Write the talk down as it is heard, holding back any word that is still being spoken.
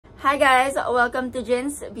Hi guys! Welcome to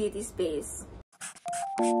Jin's Beauty Space.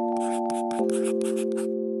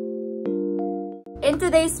 In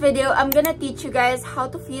today's video, I'm gonna teach you guys how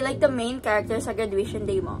to feel like the main character sa graduation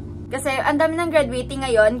day mo. Kasi ang dami ng graduating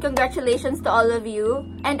ngayon, congratulations to all of you.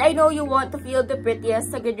 And I know you want to feel the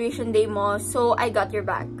prettiest sa graduation day mo, so I got your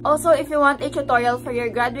back. Also, if you want a tutorial for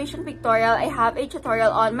your graduation pictorial, I have a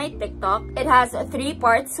tutorial on my TikTok. It has 3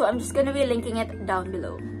 parts, so I'm just gonna be linking it down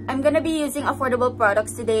below. I'm gonna be using affordable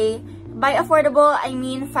products today. By affordable, I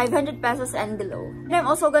mean 500 pesos and below. And I'm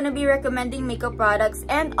also gonna be recommending makeup products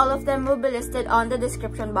and all of them will be listed on the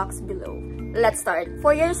description box below. Let's start.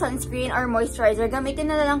 For your sunscreen or moisturizer,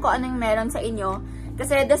 gamitin na lang kung anong meron sa inyo.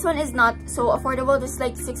 Kasi this one is not so affordable, just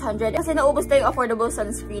like 600. Kasi naubos na yung affordable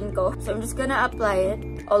sunscreen ko. So I'm just gonna apply it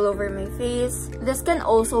all over my face. This can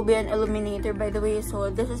also be an illuminator by the way, so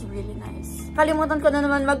this is really nice. Kalimutan ko na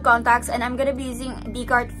naman mag-contacts and I'm gonna be using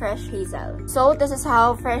Decart Fresh Hazel. So this is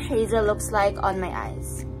how Fresh Hazel looks like on my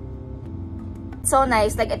eyes. So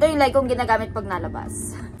nice. Like, ito yung like kong ginagamit pag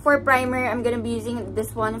nalabas. For primer, I'm gonna be using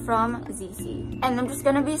this one from ZC. And I'm just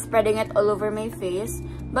gonna be spreading it all over my face,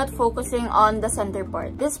 but focusing on the center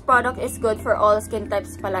part. This product is good for all skin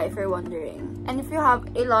types pala if you're wondering. And if you have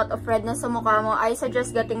a lot of redness sa mukha mo, I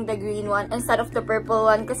suggest getting the green one instead of the purple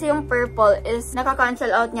one. Kasi yung purple is nakaka-cancel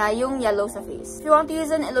out niya yung yellow sa face. If you want to use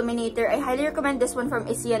an illuminator, I highly recommend this one from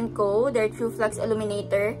 @Co, their True Flex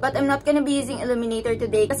Illuminator. But I'm not gonna be using illuminator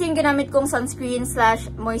today kasi yung ginamit kong sunscreen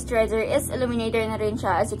 / moisturizer is illuminator na rin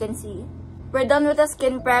siya, as you can see. We're done with the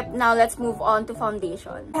skin prep. Now let's move on to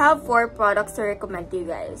foundation. I have 4 products to recommend to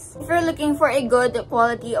you guys. If you're looking for a good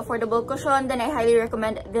quality affordable cushion, then I highly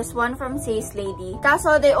recommend this one from Says Lady.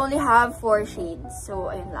 Kaso they only have 4 shades,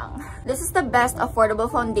 so ayun lang. This is the best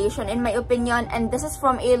affordable foundation in my opinion, and this is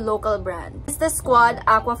from a local brand. It's the Squad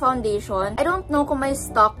Aqua Foundation. I don't know kung may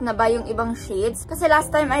stock na ba yung ibang shades, kasi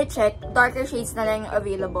last time I checked, darker shades na lang yung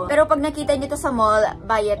available. Pero pag nakita nyo to sa mall,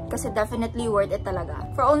 buy it kasi definitely worth it talaga.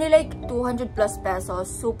 For only like 200+ pesos,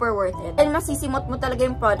 super worth it. And masisimot mo talaga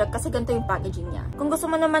yung product kasi ganito yung packaging niya. Kung gusto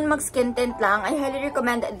mo naman mag skin tint lang, I highly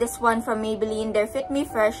recommend this one from Maybelline, their Fit Me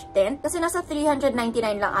Fresh Tint. Kasi nasa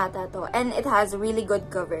 399 lang ata to. And it has really good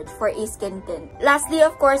coverage for a skin tint. Lastly,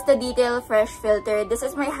 of course, the Detail Fresh Filter. This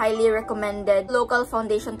is my highly recommended local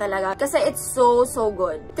foundation talaga. Kasi it's so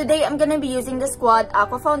good. Today, I'm gonna be using the Squad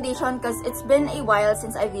Aqua Foundation because it's been a while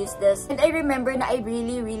since I've used this. And I remember na I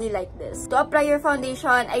really like this. To apply your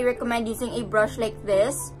foundation, I recommend using a brush like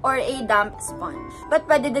this or a damp sponge. But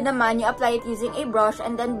pwede din naman you apply it using a brush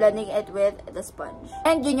and then blending it with the sponge.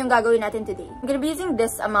 And yun yung gagawin natin today. I'm gonna be using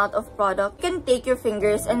this amount of product. You can take your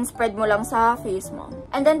fingers and spread mo lang sa face mo.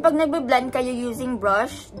 And then pag nagbe-blend kayo using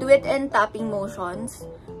brush, do it in tapping motions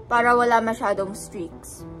para wala masyadong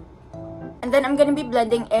streaks. And then I'm gonna be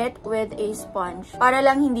blending it with a sponge para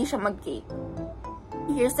lang hindi siya mag-cake.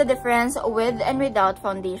 Here's the difference with and without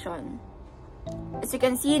foundation. As you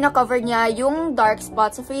can see, na-cover niya yung dark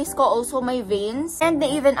spots sa face ko, also my veins, and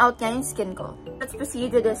na-even out niya yung skin ko. Let's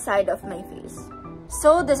proceed with the side of my face.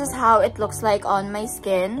 So, this is how it looks like on my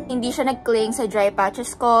skin. Hindi siya nag-cling sa dry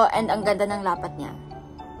patches ko, and ang ganda ng lapat niya.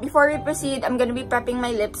 Before we proceed, I'm gonna be prepping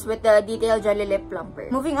my lips with the Detail Jelly Lip Plumper.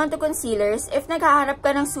 Moving on to concealers, if naghahanap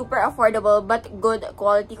ka ng super affordable but good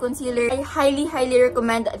quality concealer, I highly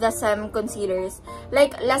recommend the SEM concealers.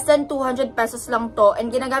 Like, less than 200 pesos lang to and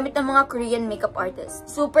ginagamit ng mga Korean makeup artists.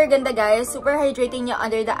 Super ganda guys, super hydrating niya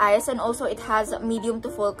under the eyes and also it has medium to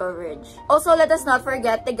full coverage. Also, let us not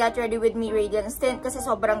forget the Get Ready With Me Radiance Tint kasi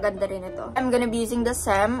sobrang ganda rin ito. I'm gonna be using the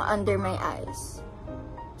SEM under my eyes.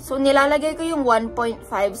 So, nilalagay ko yung 1.5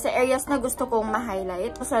 sa areas na gusto kong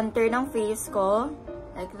ma-highlight. Sa center ng face ko.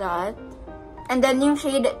 Like that. And then, yung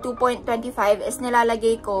shade 2.25 is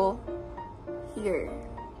nilalagay ko here.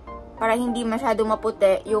 Para hindi masyadong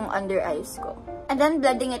maputi yung under eyes ko. And then,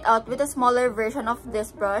 blending it out with a smaller version of this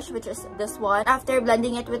brush, which is this one. After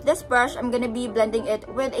blending it with this brush, I'm gonna be blending it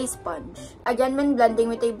with a sponge. Again, when blending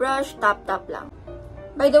with a brush, tap lang.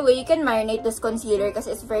 By the way, you can marinate this concealer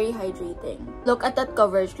kasi it's very hydrating. Look at that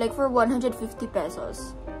coverage, like for 150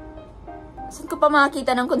 pesos. Saan ko pa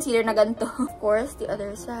makakita ng concealer na ganito? Of course, the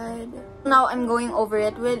other side. Now, I'm going over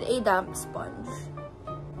it with a damp sponge.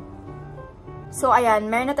 So,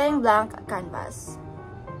 ayan, meron na tayong blank canvas.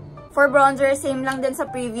 For bronzer, same lang din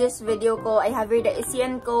sa previous video ko. I have here the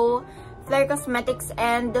Co Flare Cosmetics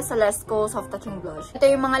and the Celestico Soft Touching Blush. Ito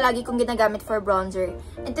yung mga lagi kong ginagamit for bronzer.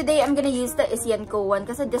 And today, I'm gonna use the Eyeshadow one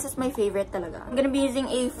kasi this is my favorite talaga. I'm gonna be using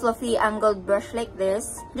a fluffy angled brush like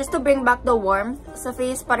this just to bring back the warmth sa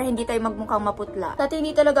face para hindi tayo magmukhang maputla. Dati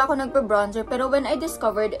hindi talaga ako nagpa-bronzer pero when I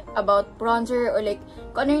discovered about bronzer or like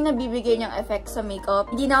kung ano yung nabibigay niyang effect sa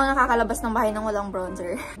makeup, hindi na ako nakakalabas ng bahay nang walang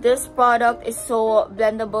bronzer. This product is so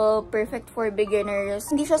blendable, perfect for beginners.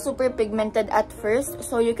 Hindi siya super pigmented at first,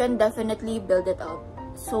 so you can definitely build it up.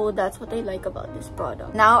 So that's what I like about this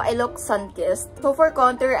product. Now I look sun-kissed. So for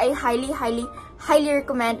contour, I highly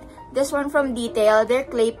recommend this one from Detail, their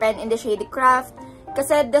clay pen in the shade Craft.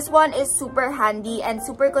 Kasi this one is super handy and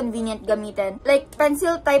super convenient gamitin. Like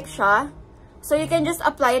pencil type siya. So you can just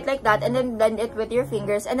apply it like that and then blend it with your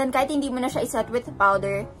fingers. And then kahit hindi mo na siya iset with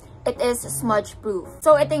powder, it is smudge proof.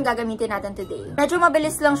 So ito yung gagamitin natin today. Medyo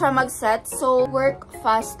mabilis lang siya mag-set, so work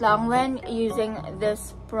fast lang when using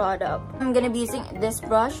this product. I'm gonna be using this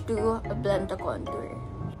brush to blend the contour.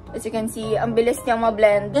 As you can see, ang bilis niyang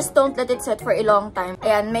ma-blend. Just don't let it set for a long time.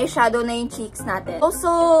 Ayan, may shadow na yung cheeks natin.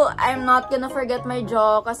 Also, I'm not gonna forget my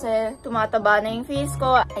jaw kasi tumataba na yung face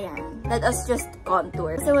ko. Ayan, let us just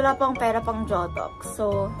contour. Kasi wala pang pera pang jaw talk.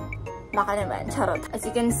 So, baka naman, charot. As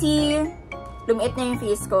you can see, lumiit na yung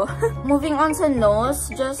face ko. Moving on sa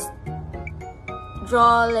nose, just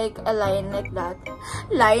draw like a line like that.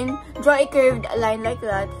 Draw a curved line like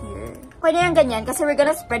that here. Pwede yan ganyan kasi we're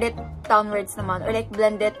gonna spread it downwards naman or like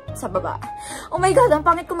blend it sa baba. Oh my god, ang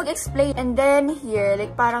pangit ko mag-explain. And then here,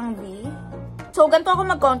 like parang V. So, ganito ako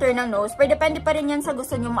mag-contour ng nose. Pero depende pa rin yan sa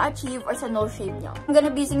gusto nyo ma-achieve or sa nose shape nyo. I'm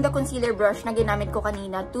gonna be using the concealer brush na ginamit ko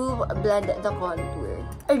kanina to blend the contour.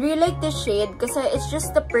 I really like this shade kasi it's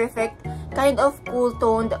just the perfect kind of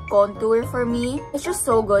cool-toned contour for me. It's just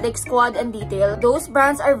so good. Like Squad and Detail. Those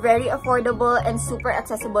brands are very affordable and super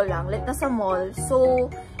accessible lang. Like nasa mall. So,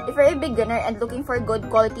 if you're a beginner and looking for good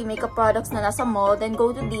quality makeup products na nasa mall, then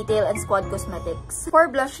go to Detail and Squad Cosmetics. For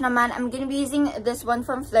blush naman, I'm gonna be using this one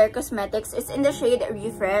from Flare Cosmetics. It's in the shade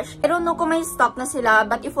Refresh. I don't know kung may stock na sila,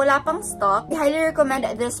 but if wala pang stock, I highly recommend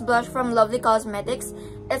this blush from Lovely Cosmetics.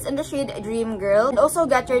 It's in the shade Dream Girl. And also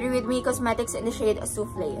Get Ready With Me Cosmetics in the shade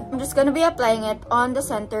Souffle. I'm just gonna be applying it on the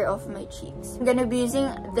center of my cheeks. I'm gonna be using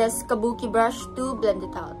this kabuki brush to blend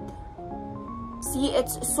it out. See,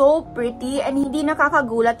 it's so pretty and hindi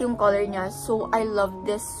nakakagulat yung color niya. So, I love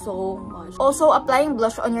this so much. Also, applying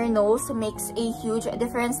blush on your nose makes a huge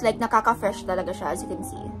difference. Like, nakaka-fresh talaga siya, as you can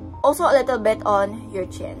see. Also, a little bit on your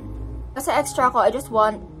chin. Kasi extra ko, I just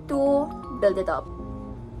want to build it up.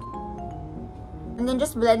 And then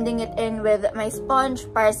just blending it in with my sponge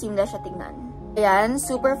para seamless siya tingnan. Ayan,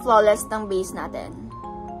 super flawless ng base natin.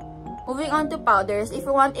 Moving on to powders, if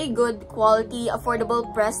you want a good quality, affordable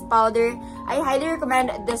pressed powder, I highly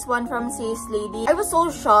recommend this one from Says Lady. I was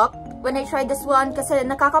so shocked when I tried this one kasi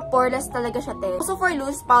nakaka-poreless talaga siya, te. Also for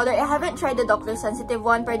loose powder, I haven't tried the Dr. Sensitive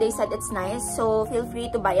one but they said it's nice. So feel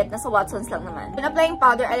free to buy it. Nasa Watson's lang naman. When applying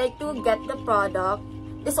powder, I like to get the product.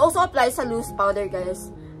 This also applies sa loose powder,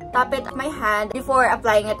 guys. Tap it on my hand before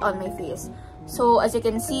applying it on my face. So as you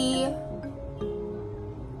can see,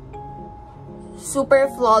 super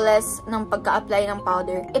flawless ng pagka-apply ng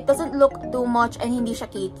powder. It doesn't look too much and hindi siya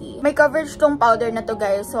cakey. May coverage tong powder na to,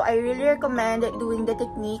 guys. So, I really recommend doing the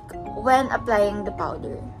technique when applying the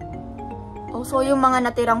powder. Also, yung mga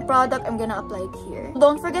natirang product, I'm gonna apply it here.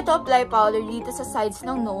 Don't forget to apply powder dito sa sides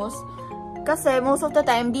ng nose. Kasi most of the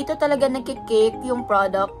time, dito talaga nagkikake yung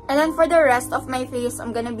product. And then for the rest of my face, I'm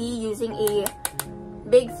gonna be using a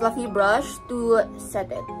big fluffy brush to set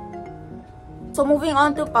it. So, moving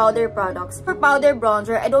on to powder products. For powder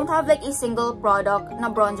bronzer, I don't have like a single product na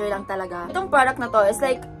bronzer lang talaga. Itong product na to is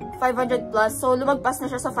like 500 plus. So, lumagpas na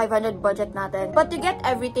siya sa 500 budget natin. But you get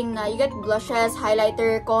everything na. You get blushes,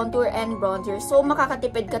 highlighter, contour, and bronzer. So,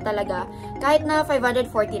 makakatipid ka talaga. Kahit na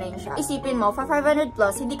 549 siya. Isipin mo, for 500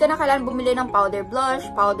 plus, hindi ka na kailangan bumili ng powder blush,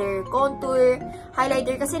 powder contour,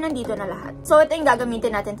 highlighter, kasi nandito na lahat. So, ito yung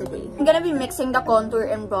gagamitin natin today. I'm gonna be mixing the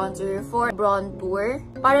contour and bronzer for bronzer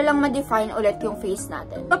para lang ma-define ulit yung face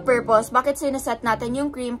natin. For purpose, bakit sinaset natin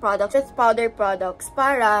yung cream products with powder products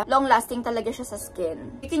para long-lasting talaga siya sa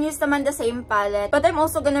skin. You can use naman the same palette, but I'm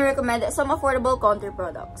also gonna recommend some affordable contour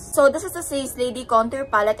products. So, this is the Says Lady Contour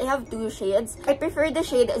Palette. I have two shades. I prefer the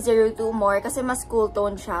shade 02 more kasi mas cool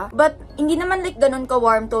tone siya. But, hindi naman like ganun ka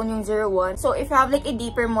warm tone yung 01. So, if you have like a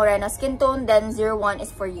deeper morena skin tone, then 01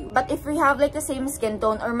 is for you. But if you have like the same skin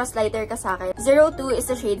tone or mas lighter ka sa akin, 02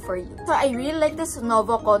 is the shade for you. So, I really like this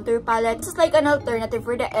Nova Contour Palette. This is like an alternative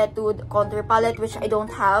for the Etude Contour Palette, which I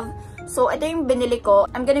don't have. So, ito yung binili ko.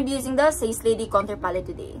 I'm gonna be using the Says Lady Contour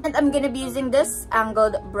Palette today. And I'm gonna be using this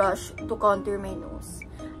angled brush to contour my nose.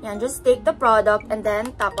 Yan, just take the product and then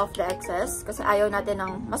tap off the excess. Kasi ayaw natin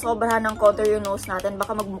ng masobrahan ng contour yung nose natin.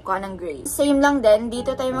 Baka magmukha ng gray. Same lang din.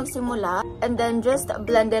 Dito tayo magsimula. And then just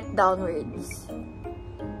blend it downwards.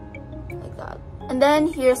 Like that. And then,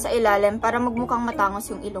 here sa ilalim, para magmukhang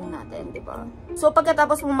matangos yung ilong natin, diba? So,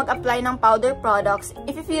 pagkatapos mo mag-apply ng powder products,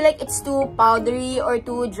 if you feel like it's too powdery or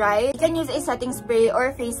too dry, you can use a setting spray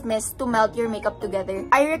or face mist to melt your makeup together.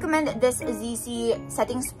 I recommend this ZC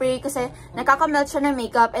setting spray kasi nakakamelt siya ng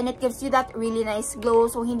makeup and it gives you that really nice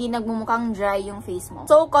glow, so hindi nagmumukhang dry yung face mo.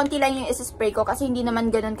 So, konti lang yung isa-spray ko kasi hindi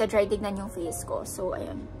naman ganun ka-dry tignan yung face ko. So,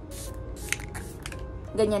 ayan.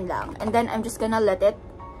 Ganyan lang. And then, I'm just gonna let it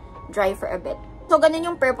dry for a bit. So, ganun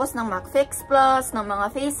yung purpose ng MAC Fix Plus, ng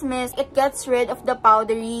mga face mist. It gets rid of the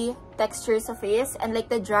powdery texture sa face and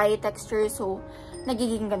like the dry texture. So,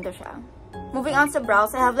 nagiging ganda siya. Moving on sa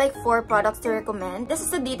brows, I have like 4 products to recommend. This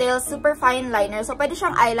is a Detail Super Fine Liner. So, pwede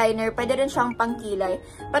siyang eyeliner, pwede rin siyang pangkilay.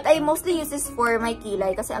 But I mostly use this for my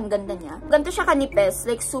kilay kasi ang ganda niya. Ganito siya kanipis,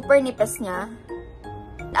 like super nipis niya.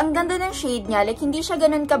 Ang ganda ng shade niya. Like, hindi siya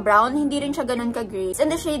ganun ka-brown, hindi rin siya ganun ka-gray. It's in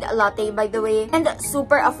the shade Latte, by the way. And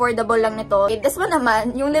super affordable lang nito. Okay, this one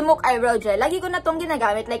naman, yung Limok Eyebrow Gel. Lagi ko na tong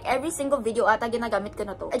ginagamit. Like, every single video ata ginagamit ko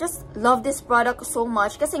na to. I just love this product so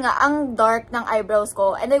much. Kasi nga, ang dark ng eyebrows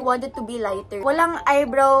ko. And I want it to be lighter. Walang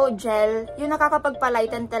eyebrow gel. Yung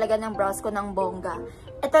nakakapagpalighten talaga ng brows ko ng bongga.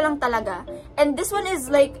 Ito lang talaga. And this one is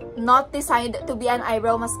like not designed to be an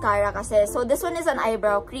eyebrow mascara kasi. So this one is an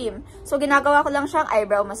eyebrow cream. So ginagawa ko lang siyang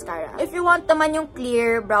eyebrow mascara. If you want naman yung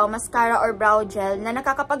clear brow mascara or brow gel na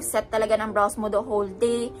nakakapag-set talaga ng brows mo the whole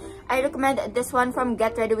day, I recommend this one from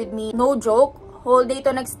Get Ready With Me. No joke, whole day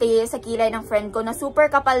to nagstay sa kilay ng friend ko na super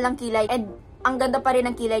kapal ng kilay and ang ganda pa rin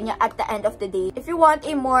ng kilay niya at the end of the day. If you want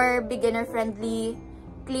a more beginner-friendly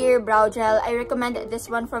clear brow gel, I recommend this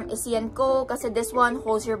one from Issy & Co. kasi this one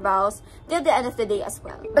holds your brows till the end of the day as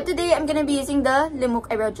well. But today, I'm gonna be using the Limok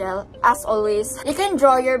Eyebrow Gel. As always, you can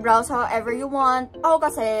draw your brows however you want. Ako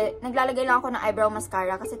kasi, naglalagay lang ako ng eyebrow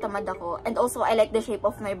mascara kasi tamad ako. And also, I like the shape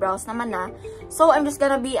of my brows naman na. So, I'm just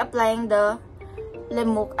gonna be applying the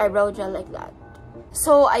Limok Eyebrow Gel like that.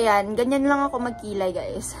 So, ayan. Ganyan lang ako magkilay,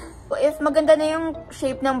 guys. If maganda na yung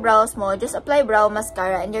shape ng brows mo, just apply brow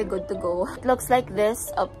mascara and you're good to go. It looks like this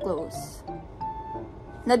up close.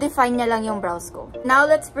 Na-define niya lang yung brows ko. Now,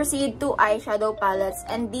 let's proceed to eyeshadow palettes.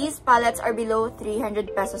 And these palettes are below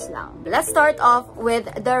 300 pesos lang. Let's start off with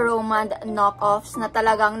the Romand knockoffs na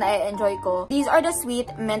talagang na-enjoy ko. These are the Sweet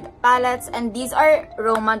Mint palettes and these are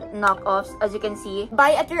Romand knockoffs as you can see.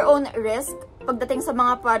 Buy at your own risk pagdating sa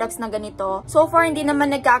mga products na ganito. So far, hindi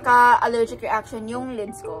naman nagkaka-allergic reaction yung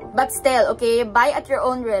lids ko. But still, okay, buy at your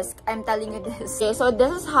own risk. I'm telling you this. Okay, so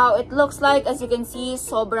this is how it looks like. As you can see,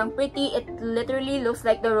 sobrang pretty. It literally looks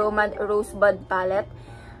like the Romand Rosebud palette.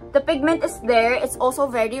 The pigment is there. It's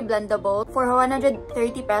also very blendable. For 130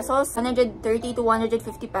 pesos, 130 to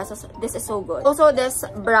 150 pesos, this is so good. Also, this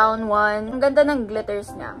brown one, ang ganda ng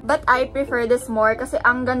glitters niya. But I prefer this more kasi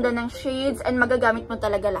ang ganda ng shades and magagamit mo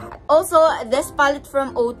talaga lahat. Also, this palette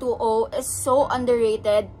from O2O is so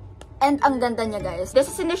underrated. And ang ganda niya, guys. This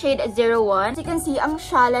is in the shade 01. As you can see, ang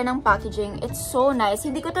shala ng packaging. It's so nice.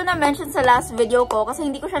 Hindi ko to na-mention sa last video ko kasi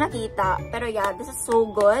hindi ko siya nakita. Pero yeah, this is so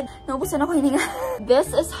good. Naubusan ako hininga. This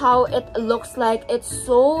is how it looks like. It's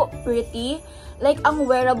so pretty. Like, ang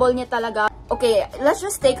wearable niya talaga. Okay, let's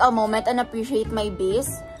just take a moment and appreciate my base.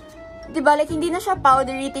 Diba, like, hindi na siya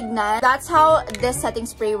powdery tignan. That's how this setting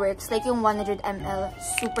spray works. Like, yung 100 ml.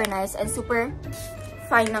 Super nice and super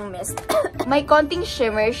fine ng mist. May konting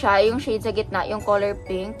shimmer siya, yung shade sa gitna, yung color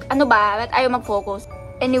pink. Ano ba? Ba't ayaw mag-focus?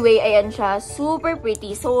 Anyway, ayan siya. Super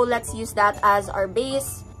pretty. So, let's use that as our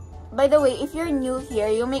base. By the way, if you're new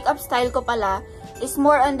here, yung makeup style ko pala is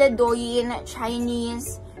more on the Douyin,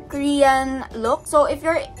 Chinese, Korean look. So, if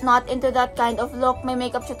you're not into that kind of look, my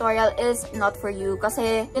makeup tutorial is not for you.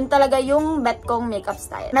 Kasi, yun talaga yung bet kong makeup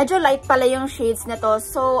style. Medyo light pala yung shades nito.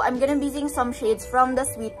 So, I'm gonna be using some shades from the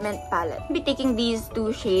Sweet Mint palette. I'll be taking these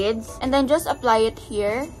 2 shades. And then, just apply it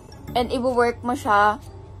here. And, i-work mo siya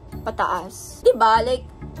pataas. Diba? Like,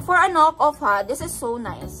 for a knockoff ha, this is so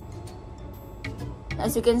nice.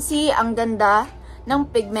 As you can see, ang ganda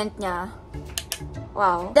ng pigment niya.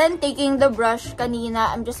 Wow. Then, taking the brush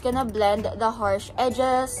kanina, I'm just gonna blend the harsh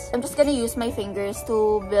edges. I'm just gonna use my fingers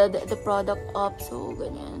to build the product up. So,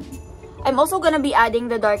 ganyan. I'm also gonna be adding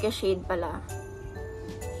the darkest shade pala.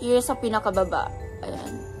 Here sa pinakababa.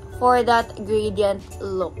 Ayan. For that gradient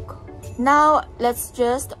look. Now, let's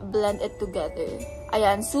just blend it together.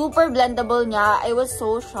 Ayan. Super blendable niya. I was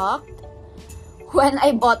so shocked when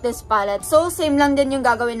I bought this palette. So, same lang din yung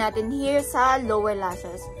gagawin natin here sa lower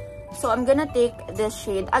lashes. So, I'm gonna take this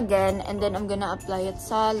shade again and then I'm gonna apply it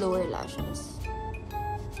sa lower lashes.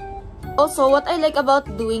 Also, what I like about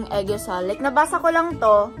doing Aegyosal, like, nabasa ko lang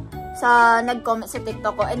to sa nag-comment sa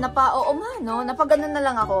TikTok ko, and oo nga, no? Napaganon na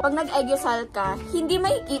lang ako. Pag nag-Aegyosal ka, hindi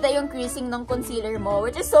makikita yung creasing ng concealer mo,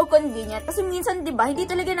 which is so convenient. Kasi minsan, di ba, hindi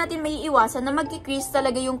talaga natin may iiwasan na magki-crease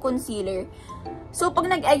talaga yung concealer. So, pag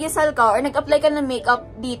nag-Aegyosal ka or nag-apply ka ng makeup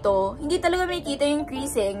dito, hindi talaga makikita yung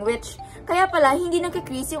creasing, which, kaya pala, hindi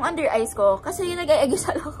nagki-crease yung under eyes ko kasi yung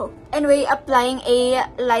nag-Aegyosal ako. Anyway, applying a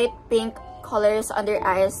light pink colors under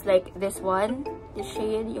eyes like this one, this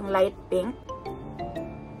shade, yung light pink.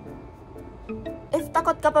 If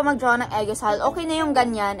takot ka pa mag-draw ng Aegyosal, okay na yung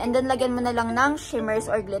ganyan, and then lagyan mo na lang ng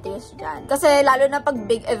shimmers or glitters dyan. Kasi lalo na pag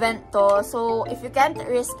big event to, so if you can't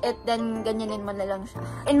risk it, then ganyanin mo na lang siya.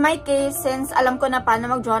 In my case, since alam ko na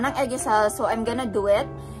paano mag-draw ng Aegyosal, so I'm gonna do it.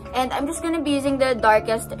 And I'm just gonna be using the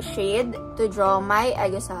darkest shade to draw my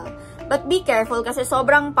Aegyosal. But be careful kasi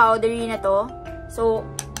sobrang powdery na to. So,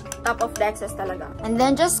 top of the excess talaga. And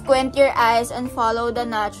then just squint your eyes and follow the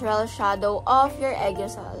natural shadow of your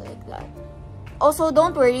Aegyosal like that. Also,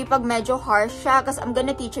 don't worry pag medyo harsh siya kasi I'm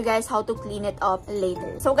gonna teach you guys how to clean it up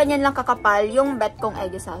later. So, ganyan lang kakapal yung bet kong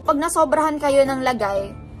Aegyosal. Pag nasobrahan kayo ng lagay,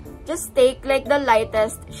 just take like the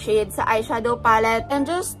lightest shade sa eyeshadow palette and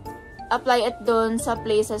just apply it dun sa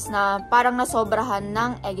places na parang nasobrahan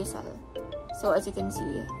ng Aegyosal. So, as you can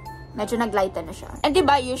see, medyo naglighten na siya. And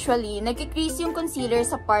diba, usually, nagkikrease yung concealer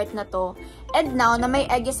sa part na to. And now, na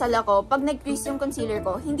may Aegyosal ako, pag nag-crease yung concealer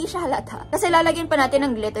ko, hindi siya halata. Kasi lalagyan pa natin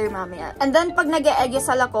ng glitter mamaya. And then, pag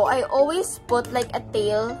nag-Aegyosal ako, I always put like a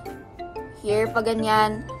tail here, pag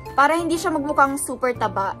ganyan, para hindi siya magmukhang super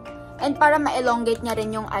taba. And para ma-elongate niya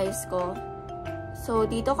rin yung eyes ko. So,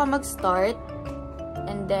 dito ka mag-start.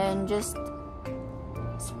 And then, just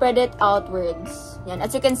spread it outwards. Yan.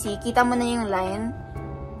 As you can see, kita mo na yung line.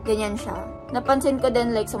 Ganyan siya. Napansin ko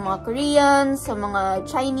din like sa mga Koreans, sa mga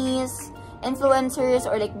Chinese influencers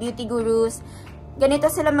or like beauty gurus. Ganito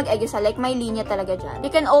sila mag-Aegyosal. Like may linya talaga dyan. You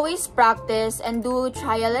can always practice and do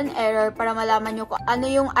trial and error para malaman nyo kung ano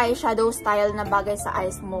yung eyeshadow style na bagay sa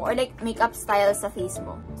eyes mo or like makeup style sa face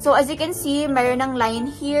mo. So as you can see, meron ng line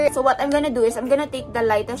here. So what I'm gonna do is I'm gonna take the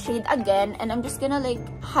lightest shade again and I'm just gonna like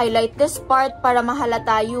highlight this part para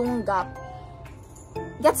mahalata yung gap.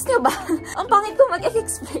 Gets nyo ba? Ang pangit ko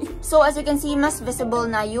mag-explain. So, as you can see, mas visible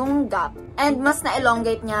na yung gap. And mas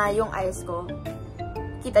na-elongate niya yung eyes ko.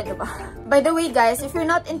 Kita nyo ba? By the way, guys, if you're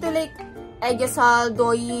not into like Aegyosal,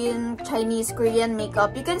 Douyin, Chinese, Korean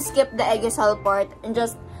makeup, you can skip the Aegyosal part and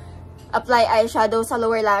just apply eyeshadow sa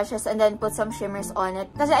lower lashes and then put some shimmers on it.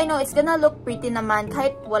 Kasi I know it's gonna look pretty naman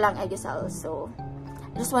kahit walang Aegyosal. So,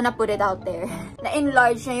 just wanna put it out there.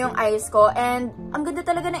 Na-enlarge na yung eyes ko and ang ganda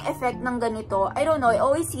talaga ng effect ng ganito. I don't know, I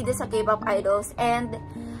always see this sa K-pop idols and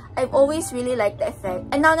I've always really liked the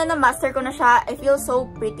effect. And now na na-master ko na siya, I feel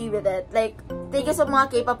so pretty with it. Like, thank you sa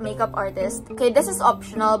mga K-pop makeup artists. Okay, this is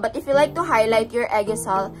optional, but if you like to highlight your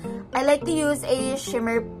Aegyosal, I like to use a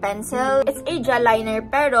shimmer pencil. It's a gel liner,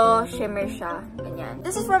 pero shimmer siya. Ganyan.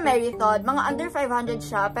 This is from Method. Mga under 500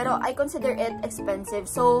 siya, pero I consider it expensive.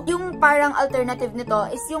 So, yung parang alternative nito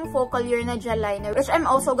is yung focal year na gel liner, which I'm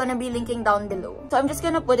also gonna be linking down below. So, I'm just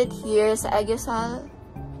gonna put it here sa Aegyosal.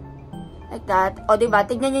 Like that. O, diba?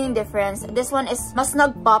 Tignan nyo yung difference. This one is mas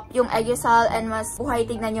nag-pop yung Aegyosal and mas buhay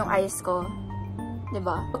tignan yung eyes ko.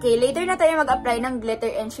 Diba? Okay, later na tayo mag-apply ng glitter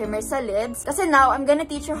and shimmer sa lids. Kasi now, I'm gonna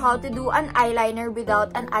teach you how to do an eyeliner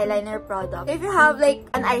without an eyeliner product. If you have like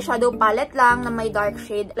an eyeshadow palette lang na may dark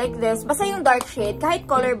shade like this, basta yung dark shade, kahit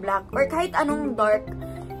color black or kahit anong dark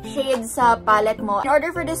shade sa palette mo. In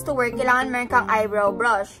order for this to work, kailangan meron kang eyebrow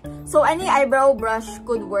brush. So, any eyebrow brush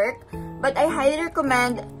could work. But I highly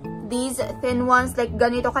recommend these thin ones, like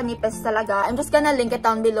ganito kanipis talaga. I'm just gonna link it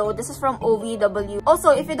down below. This is from OVW.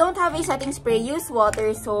 Also, if you don't have a setting spray, use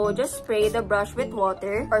water. So, just spray the brush with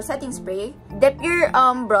water or setting spray. Dip your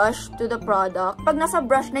brush to the product. Pag nasa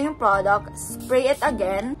brush na yung product, spray it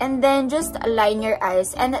again. And then, just line your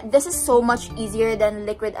eyes. And this is so much easier than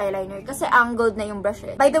liquid eyeliner kasi angled na yung brush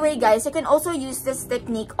eh. By the way, guys, you can also use this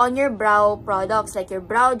technique on your brow products like your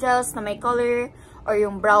brow gels na may color or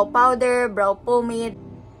yung brow powder, brow pomade.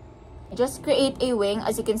 Just create a wing.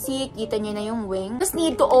 As you can see, kita nyo na yung wing. Just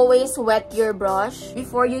need to always wet your brush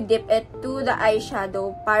before you dip it to the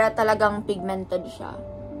eyeshadow para talagang pigmented siya.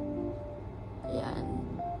 Ayan.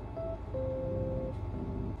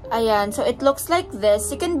 Ayan, so it looks like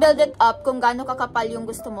this. You can build it up kung gaano kakapal yung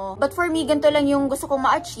gusto mo. But for me, ganito lang yung gusto kong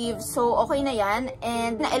ma-achieve. So, okay na yan.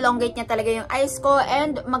 And na-elongate niya talaga yung eyes ko.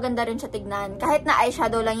 And maganda rin siya tignan. Kahit na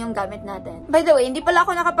eyeshadow lang yung gamit natin. By the way, hindi pala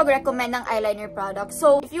ako nakapag-recommend ng eyeliner product.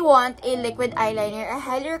 So, if you want a liquid eyeliner, I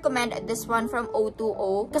highly recommend this one from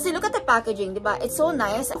O2O. Kasi look at the packaging, diba? It's so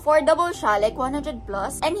nice. Affordable siya, like 100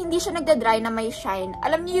 plus. And hindi siya nagda-dry na may shine.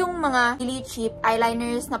 Alam niyo yung mga really cheap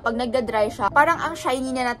eyeliners na pag nagda-dry siya, parang ang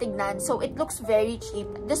shiny niya na tignan. So, it looks very cheap.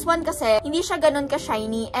 This one kasi, hindi siya ganun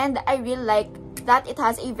ka-shiny and I really like that it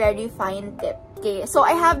has a very fine tip. Okay, so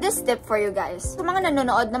I have this tip for you guys. Sa mga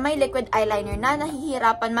nanonood na may liquid eyeliner na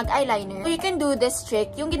nahihirapan mag-eyeliner, so you can do this trick.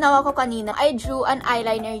 Yung ginawa ko kanina, I drew an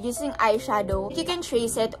eyeliner using eyeshadow. You can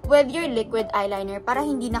trace it with your liquid eyeliner para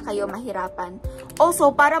hindi na kayo mahirapan. Also,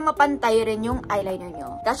 para mapantay rin yung eyeliner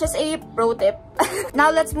nyo. That's just a pro tip. Now,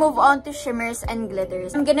 let's move on to shimmers and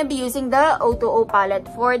glitters. I'm gonna be using the O2O palette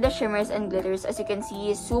for the shimmers and glitters. As you can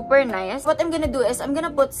see, super nice. What I'm gonna do is, I'm gonna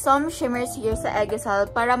put some shimmers here sa Aegyosal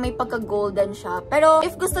para may pagka-golden siya. Pero,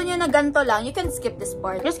 if gusto nyo na ganito lang, you can skip this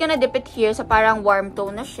part. I'm just gonna dip it here sa parang warm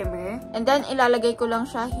tone na shimmer. And then, ilalagay ko lang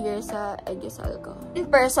siya here sa Aegyosal ko. In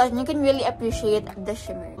person, you can really appreciate the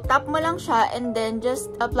shimmer. Tap mo lang siya and then just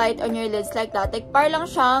apply it on your lids like that. Like, para lang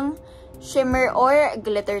siyang shimmer or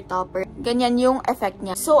glitter topper. Ganyan yung effect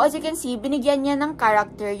niya. So, as you can see, binigyan niya ng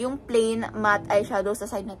character yung plain matte eyeshadow sa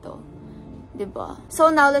side na to. Diba?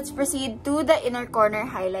 So, now, let's proceed to the inner corner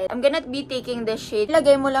highlight. I'm gonna be taking this shade.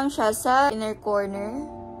 Ilagay mo lang siya sa inner corner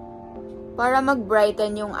para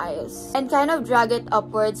mag-brighten yung eyes. And kind of drag it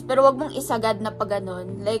upwards, pero wag mong isagad na pa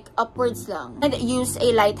ganun. Like, upwards lang. And use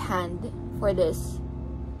a light hand for this.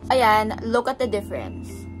 Ayan, look at the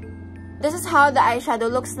difference. This is how the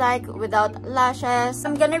eyeshadow looks like without lashes.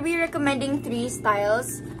 I'm gonna be recommending 3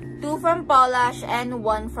 styles. 2 from Polash and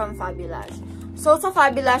 1 from Fabulash. So, sa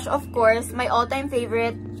Fabulash, of course, my all-time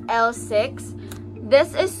favorite, L6.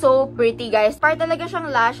 This is so pretty, guys. Para talaga siyang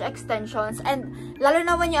lash extensions. And, lalo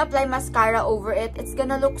na when you apply mascara over it, it's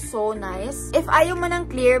gonna look so nice. If ayaw mo ng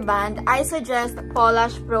clear band, I suggest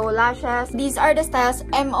Polash Pro Lashes. These are the styles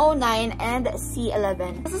M09 and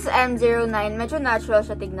C11. This is M09. Medyo natural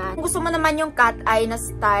siya tignan. Kung gusto mo naman yung cat eye na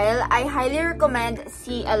style, I highly recommend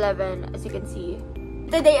C11, as you can see.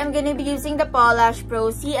 Today, I'm gonna be using the Polash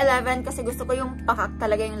Pro C11 kasi gusto ko yung pakak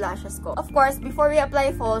talaga yung lashes ko. Of course, before we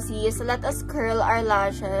apply falsies, let us curl our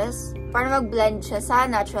lashes para mag-blend siya sa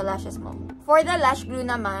natural lashes mo. For the lash glue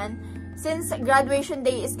naman, since graduation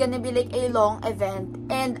day is gonna be like a long event,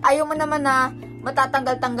 and ayaw mo naman na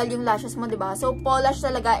matatanggal-tanggal yung lashes mo, diba? So, Polash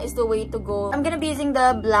talaga is the way to go. I'm gonna be using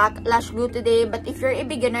the black lash glue today, but if you're a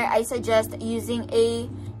beginner, I suggest using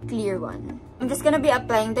a clear one. I'm just gonna be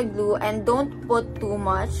applying the glue and don't put too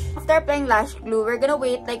much. After applying lash glue, we're gonna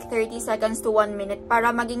wait like 30 seconds to 1 minute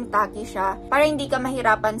para maging tacky siya, para hindi ka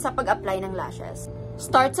mahirapan sa pag-apply ng lashes.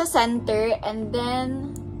 Start sa center and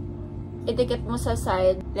then idikit mo sa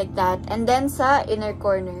side like that. And then sa inner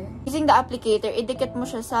corner. Using the applicator, idikit mo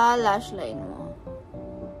siya sa lash line mo.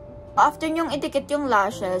 After nyong idikit yung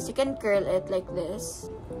lashes, you can curl it like this.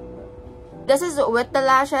 This is with the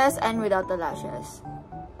lashes and without the lashes.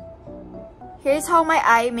 Here's how my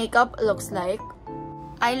eye makeup looks like.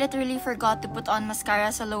 I literally forgot to put on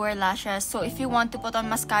mascara sa lower lashes. So if you want to put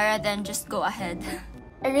on mascara, then just go ahead.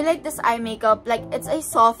 I really like this eye makeup. Like, it's a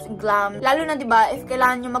soft glam. Lalo na, diba, if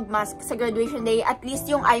kailangan nyo mag-mask sa graduation day, at least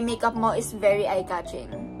yung eye makeup mo is very eye-catching.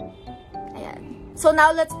 Ayan. So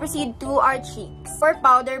now, let's proceed to our cheeks. For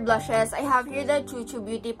powder blushes, I have here the Choo Choo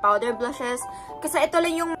Beauty powder blushes. Kasi ito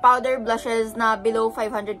lang yung powder blushes na below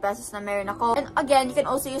 500 pesos na meron ako. And again, you can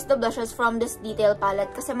also use the blushes from this detail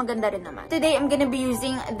palette kasi maganda rin naman. Today, I'm gonna be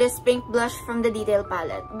using this pink blush from the detail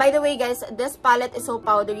palette. By the way, guys, this palette is so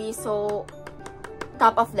powdery, so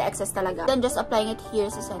top of the excess talaga. Then just applying it here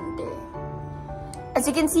sa center. As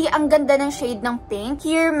you can see, ang ganda ng shade ng pink.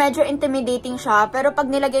 Here, medyo intimidating siya, pero pag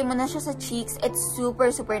nilagay mo na siya sa cheeks, it's super,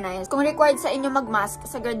 super nice. Kung required sa inyo mag-mask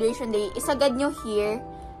sa graduation day, isagad nyo here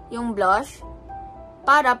yung blush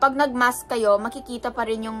para pag nag-mask kayo, makikita pa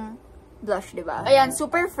rin yung blush, diba? Ayan,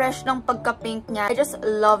 super fresh ng pagka-pink niya. I just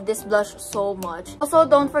love this blush so much. Also,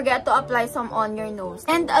 don't forget to apply some on your nose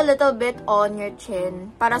and a little bit on your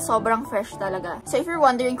chin para sobrang fresh talaga. So, if you're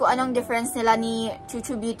wondering kung anong difference nila ni Choo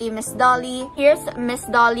Choo Beauty Miss Dolly, here's Miss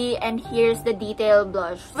Dolly and here's the detail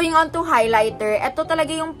blush. Moving on to highlighter, ito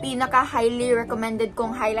talaga yung pinaka-highly recommended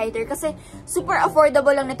kong highlighter kasi super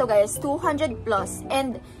affordable lang nito, guys. 200 plus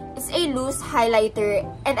and it's a loose highlighter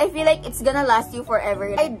and I feel like it's gonna last you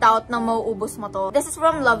forever. I doubt na mauubos mo to. This is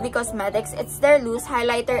from Lovely Cosmetics. It's their loose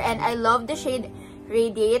highlighter and I love the shade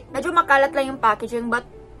Radiate. Medyo makalat lang yung packaging but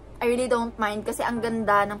I really don't mind kasi ang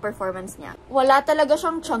ganda ng performance niya. Wala talaga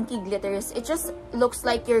siyang chunky glitters. It just looks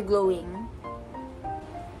like you're glowing.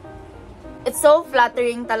 It's so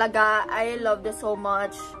flattering talaga. I love this so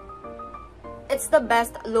much. It's the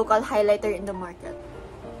best local highlighter in the market.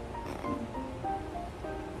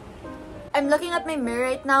 I'm looking at my mirror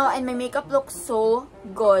right now and my makeup looks so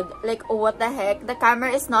good. Like, what the heck? The camera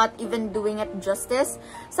is not even doing it justice.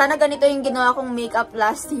 Sana ganito yung ginawa kong makeup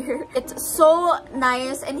last year. It's so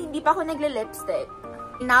nice and hindi pa ako nagle-lipstick.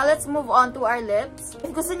 Now, let's move on to our lips.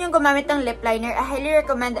 If gusto niyo gumamit ng lip liner, I highly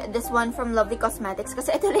recommend this one from Lovely Cosmetics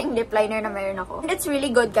kasi ito lang yung lip liner na meron ako. And it's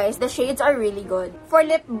really good, guys. The shades are really good. For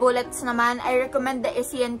lip bullets naman, I recommend the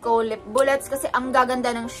Ecyenko lip bullets kasi ang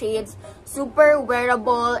gaganda ng shades. Super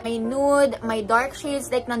wearable. May nude, may dark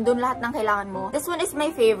shades. Like, nandun lahat ng kailangan mo. This one is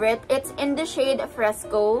my favorite. It's in the shade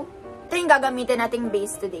Fresco. Ito yung gagamitin nating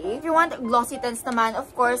base today. If you want glossy tints naman,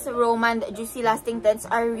 of course, Roman Juicy Lasting Tints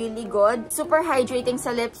are really good. Super hydrating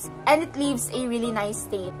sa lips, and it leaves a really nice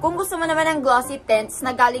stain. Kung gusto mo naman ng glossy tints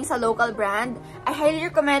na galing sa local brand, I highly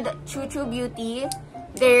recommend Choo Choo Beauty,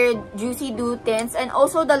 their Juicy Dew Tints, and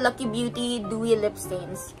also the Lucky Beauty Dewy Lip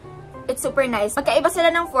Stains. It's super nice. Magkaiba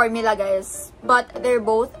sila ng formula, guys, but they're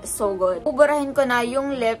both so good. Uburahin ko na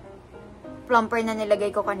yung lip plumper na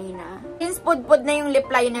nilagay ko kanina. Since pudpud na yung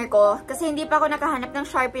lip liner ko, kasi hindi pa ako nakahanap ng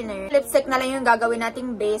sharpener, lipstick na lang yung gagawin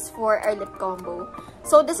nating base for our lip combo.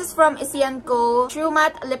 So, this is from Ecyenko True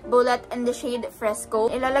Matte Lip Bullet in the shade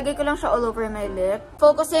Fresco. Ilalagay ko lang siya all over my lip,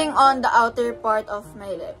 focusing on the outer part of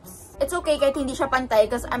my lips. It's okay kahit hindi siya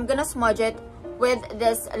pantay because I'm gonna smudge it with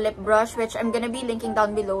this lip brush, which I'm gonna be linking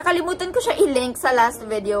down below. Nakalimutan ko siya i-link sa last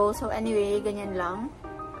video. So, anyway, ganyan lang.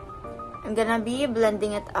 I'm gonna be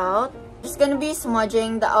blending it out. Just gonna be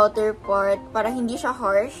smudging the outer part para hindi siya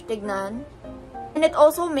harsh. Tignan. And it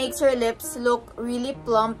also makes your lips look really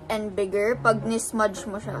plump and bigger pag ni-smudge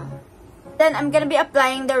mo siya. Then, I'm gonna be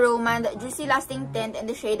applying the Roman Juicy Lasting Tint in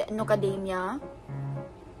the shade Nucademia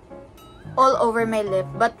all over my lip.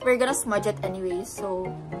 But we're gonna smudge it anyway. So,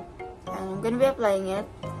 I'm gonna be applying it.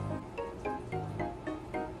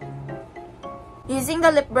 Using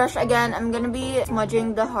the lip brush again, I'm gonna be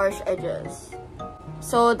smudging the harsh edges.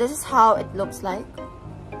 So, this is how it looks like.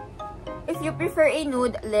 If you prefer a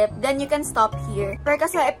nude lip, then you can stop here. Pero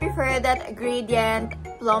kasi I prefer that gradient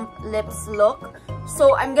plump lips look.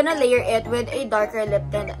 So, I'm gonna layer it with a darker lip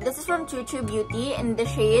tint. This is from Choo Choo Beauty in the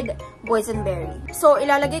shade Boysenberry. So,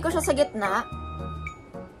 ilalagay ko siya sa gitna.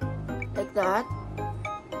 Like that.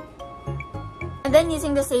 And then,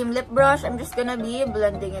 using the same lip brush, I'm just gonna be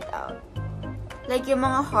blending it out. Like yung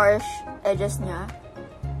mga harsh edges niya.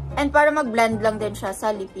 And para mag-blend lang din siya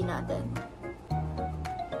sa lippy natin.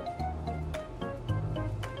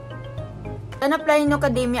 Then, apply yung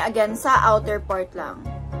Academia again sa outer part lang.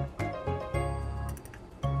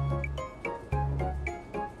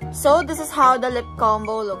 So, this is how the lip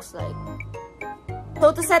combo looks like.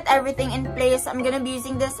 So, to set everything in place, I'm gonna be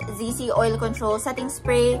using this ZC Oil Control Setting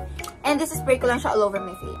Spray. And this spray ko lang siya all over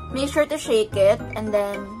my face. Make sure to shake it. And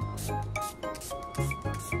then,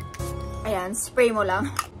 ayan, spray mo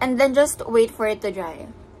lang. And then just wait for it to dry.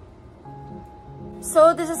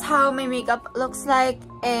 So, this is how my makeup looks like.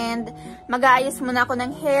 And mag-aayos muna ako ng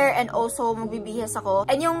hair and also magbibihis ako.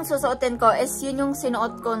 And yung susuotin ko is yun yung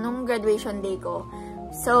sinuot ko nung graduation day ko.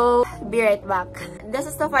 So, be right back. This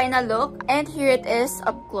is the final look. And here it is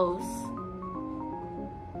up close.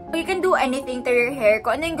 You can do anything to your hair.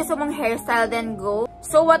 Kung ano yung gusto mong hairstyle, then go.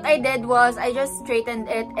 So, what I did was, I just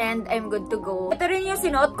straightened it and I'm good to go. Ito rin yung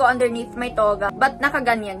sinuot ko underneath my toga, but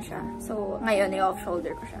nakaganyan siya. So, ngayon, i-off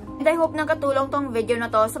shoulder ko siya. And I hope nakatulong tong video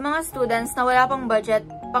na to sa mga students na wala pang budget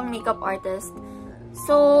pang makeup artist.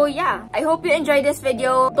 So, yeah. I hope you enjoyed this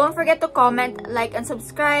video. Don't forget to comment, like, and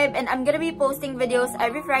subscribe. And I'm gonna be posting videos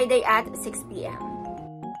every Friday at 6 PM.